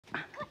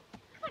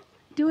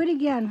Do it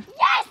again.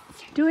 Yes!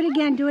 Do it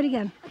again. Do it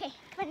again. Okay,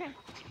 come on, Run.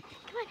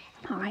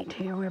 Come on. All right,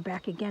 here we're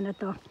back again at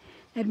the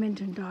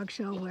Edmonton Dog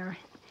Show where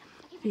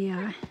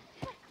the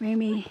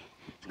Remy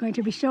is going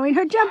to be showing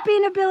her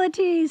jumping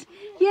abilities.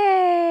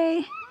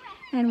 Yay!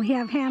 And we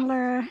have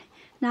handler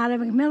Nala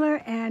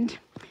McMiller and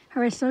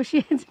her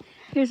associates,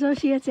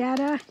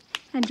 Ada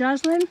and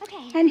Jocelyn.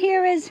 Okay. And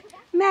here is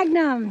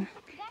Magnum.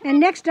 And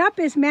next up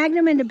is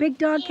Magnum in the big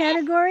dog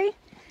category.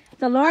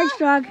 The large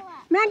dog.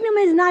 Magnum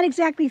is not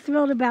exactly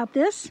thrilled about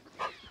this,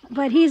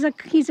 but he's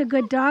a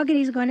good dog and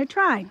he's going to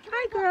try.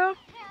 Hi, girl.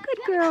 Good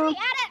girl.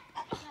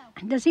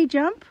 Does he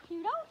jump?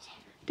 You don't?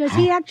 Does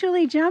he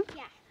actually jump?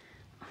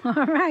 Yeah.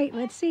 All right,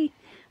 let's see.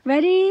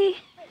 Ready?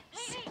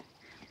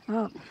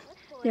 Oh,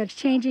 they're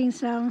exchanging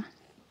some.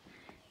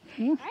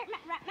 Okay, All right,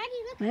 Maggie,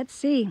 look. let's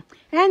see.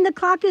 And the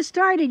clock is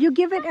started. You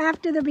give it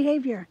after the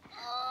behavior.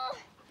 Oh,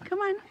 Come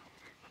on.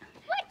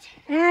 what?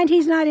 And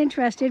he's not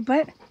interested,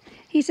 but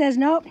he says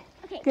nope.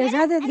 Okay, There's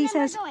get it, other. and He then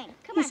we're says. going.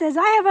 Come He on. says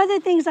I have other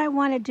things I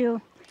want to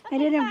do,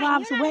 and Okay, it fine.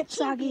 involves You're not a wet,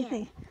 soggy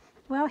champion. thing.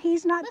 Well,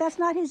 he's not. That's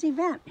not his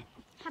event.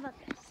 How about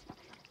this?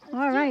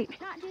 All right.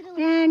 Not do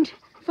the And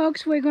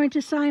folks, we're going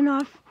to sign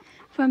off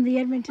from the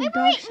Edmonton wait,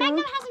 Dog wait, Show.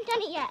 Magnum hasn't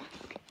done it yet.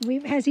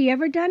 Has he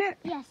ever done it?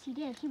 Yes, he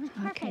did. He was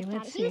perfect. Okay, at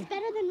let's it. He was see.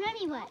 better than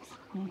Remy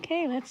was.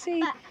 Okay, let's see.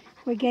 But-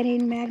 We're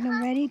getting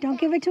Magnum ready. Don't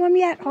give it to him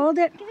yet. Hold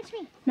it. Give it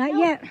to me. Not No,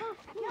 yet.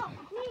 No,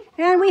 please.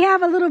 And we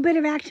have a little bit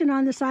of action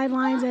on the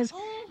sidelines as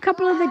a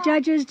couple of the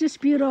judges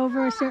dispute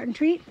over a certain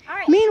treat. All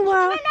right.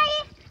 Meanwhile, Come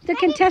on, Maggie. the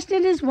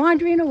contestant is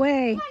wandering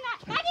away.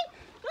 Come on, Maggie.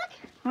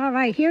 Look. All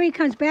right, here he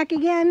comes back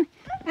again.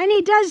 And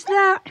he does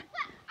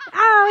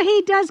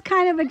he does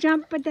kind of a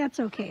jump, but that's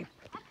okay.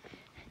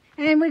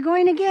 And we're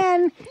going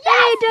again. And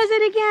he does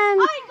it again.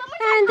 All right, one more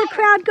time, And the guys.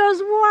 crowd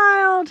goes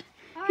wild.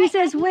 All He right,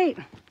 says, wait.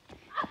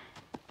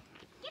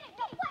 Get it.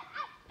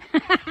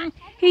 No, what?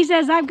 He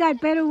says, I've got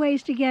better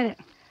ways to get it.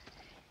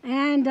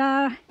 And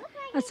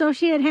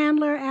associate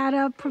handler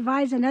Ada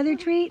provides another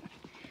treat.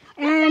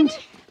 And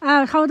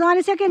hold on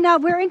a second. Now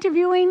we're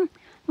interviewing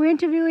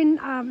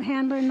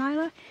handler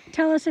Nyla.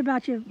 Tell us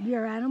about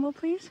your animal,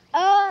 please.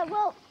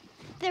 Well,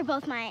 they're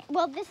both mine.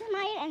 Well, this is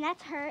mine and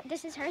that's her.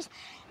 This is hers.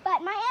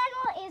 But my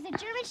animal is a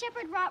German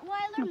Shepherd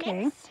Rottweiler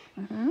Okay. mix.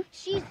 Uh-huh.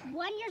 She's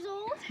 1 year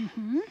old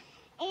Hmm.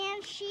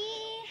 and she's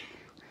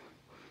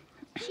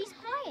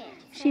quiet.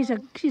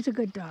 She's a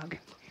good dog.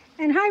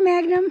 And hi,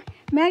 Magnum.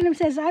 Magnum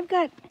says,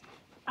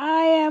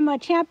 I am a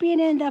champion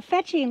in the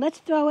fetching. Let's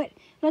throw it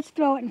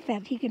and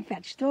fetch. He can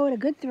fetch. Throw it a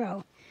good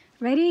throw.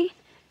 Ready?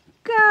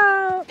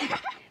 Go!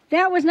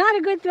 That was not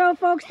a good throw,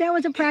 folks. That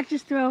was a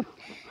practice throw.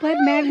 But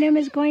Magnum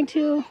is going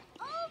to...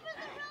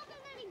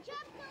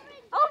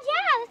 Oh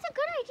yeah, that's a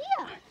good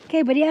idea.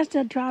 Okay, but he has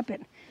to drop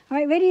it. All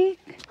right, ready?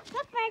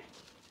 Look, Meg.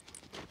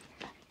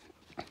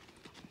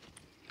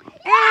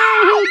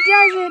 And he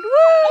does it.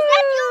 Woo! Is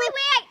that the only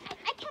way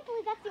I can't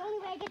believe that's the only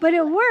way I get But to it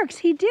do works.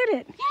 He did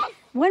it. Yes.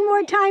 One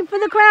more time for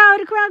the crowd.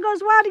 The crowd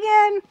goes wild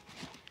again.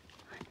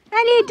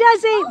 And he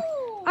does it.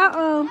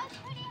 Uh-oh.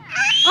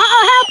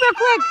 Uh-oh, help her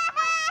quick.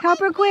 Help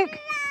her quick.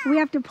 We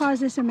have to pause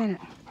this a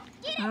minute.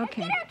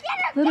 Okay.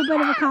 A little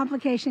bit of a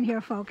complication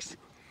here, folks.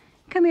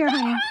 Come here,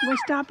 honey. We're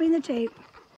stopping the tape.